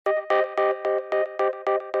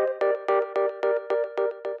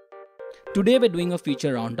Today we're doing a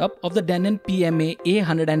feature roundup of the Denon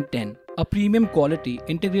PMA-A110, a premium quality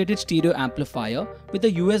integrated stereo amplifier with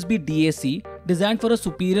a USB-DAC designed for a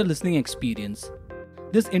superior listening experience.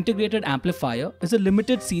 This integrated amplifier is a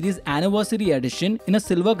limited series anniversary edition in a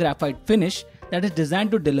silver graphite finish that is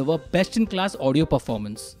designed to deliver best-in-class audio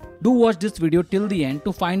performance. Do watch this video till the end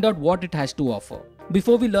to find out what it has to offer.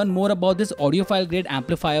 Before we learn more about this audiophile grade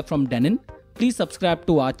amplifier from Denon, please subscribe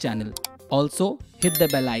to our channel. Also, hit the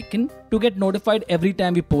bell icon to get notified every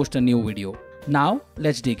time we post a new video. Now,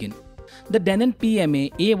 let's dig in. The Denon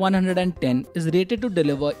PMA-A110 is rated to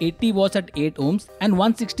deliver 80 watts at 8 ohms and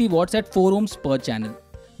 160 watts at 4 ohms per channel.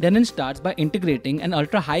 Denon starts by integrating an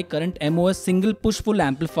ultra-high current MOS single push-pull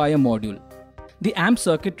amplifier module. The amp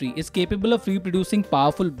circuitry is capable of reproducing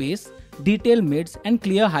powerful bass, detailed mids and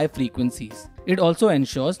clear high frequencies. It also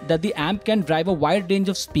ensures that the amp can drive a wide range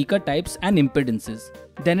of speaker types and impedances.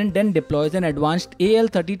 Denon then deploys an advanced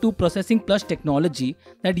AL32 Processing Plus technology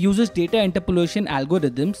that uses data interpolation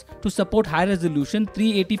algorithms to support high-resolution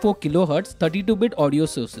 384 kHz 32-bit audio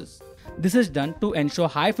sources. This is done to ensure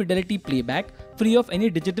high-fidelity playback free of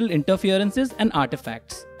any digital interferences and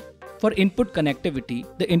artifacts. For input connectivity,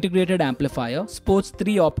 the integrated amplifier sports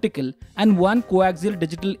 3 optical and 1 coaxial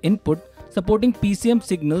digital input supporting PCM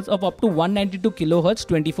signals of up to 192 kHz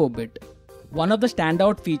 24-bit. One of the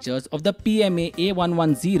standout features of the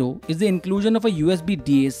PMA-A110 is the inclusion of a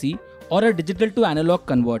USB-DAC or a digital to analog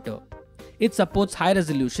converter. It supports high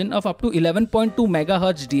resolution of up to 11.2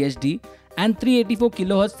 MHz DHD and 384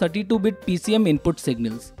 kHz 32-bit PCM input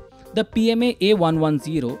signals. The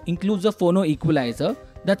PMA-A110 includes a phono equalizer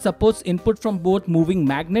that supports input from both moving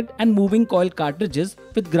magnet and moving coil cartridges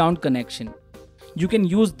with ground connection. You can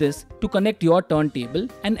use this to connect your turntable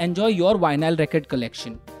and enjoy your vinyl record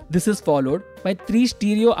collection. This is followed by 3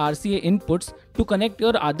 stereo RCA inputs to connect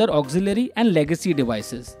your other auxiliary and legacy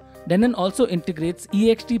devices. Denon also integrates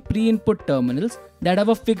EXT pre-input terminals that have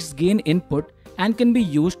a fixed gain input and can be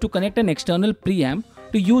used to connect an external preamp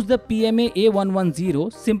to use the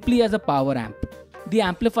PMA-A110 simply as a power amp. The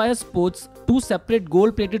amplifier sports 2 separate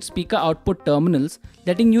gold-plated speaker output terminals,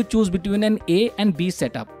 letting you choose between an A and B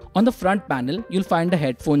setup. On the front panel, you'll find a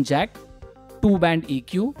headphone jack, 2-band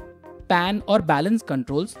EQ, pan or balance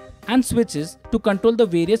controls, and switches to control the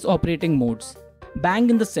various operating modes. Bang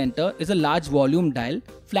in the center is a large volume dial,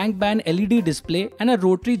 flanked by an LED display and a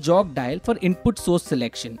rotary jog dial for input source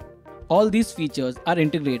selection. All these features are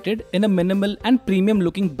integrated in a minimal and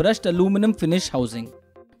premium-looking brushed aluminum finish housing.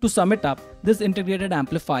 To sum it up, this integrated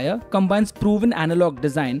amplifier combines proven analog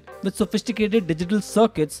design with sophisticated digital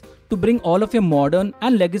circuits to bring all of your modern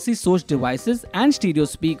and legacy source devices and stereo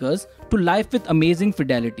speakers to life with amazing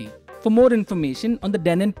fidelity. For more information on the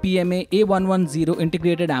Denon PMA-A110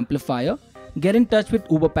 integrated amplifier, get in touch with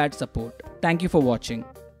UberPad support. Thank you for watching.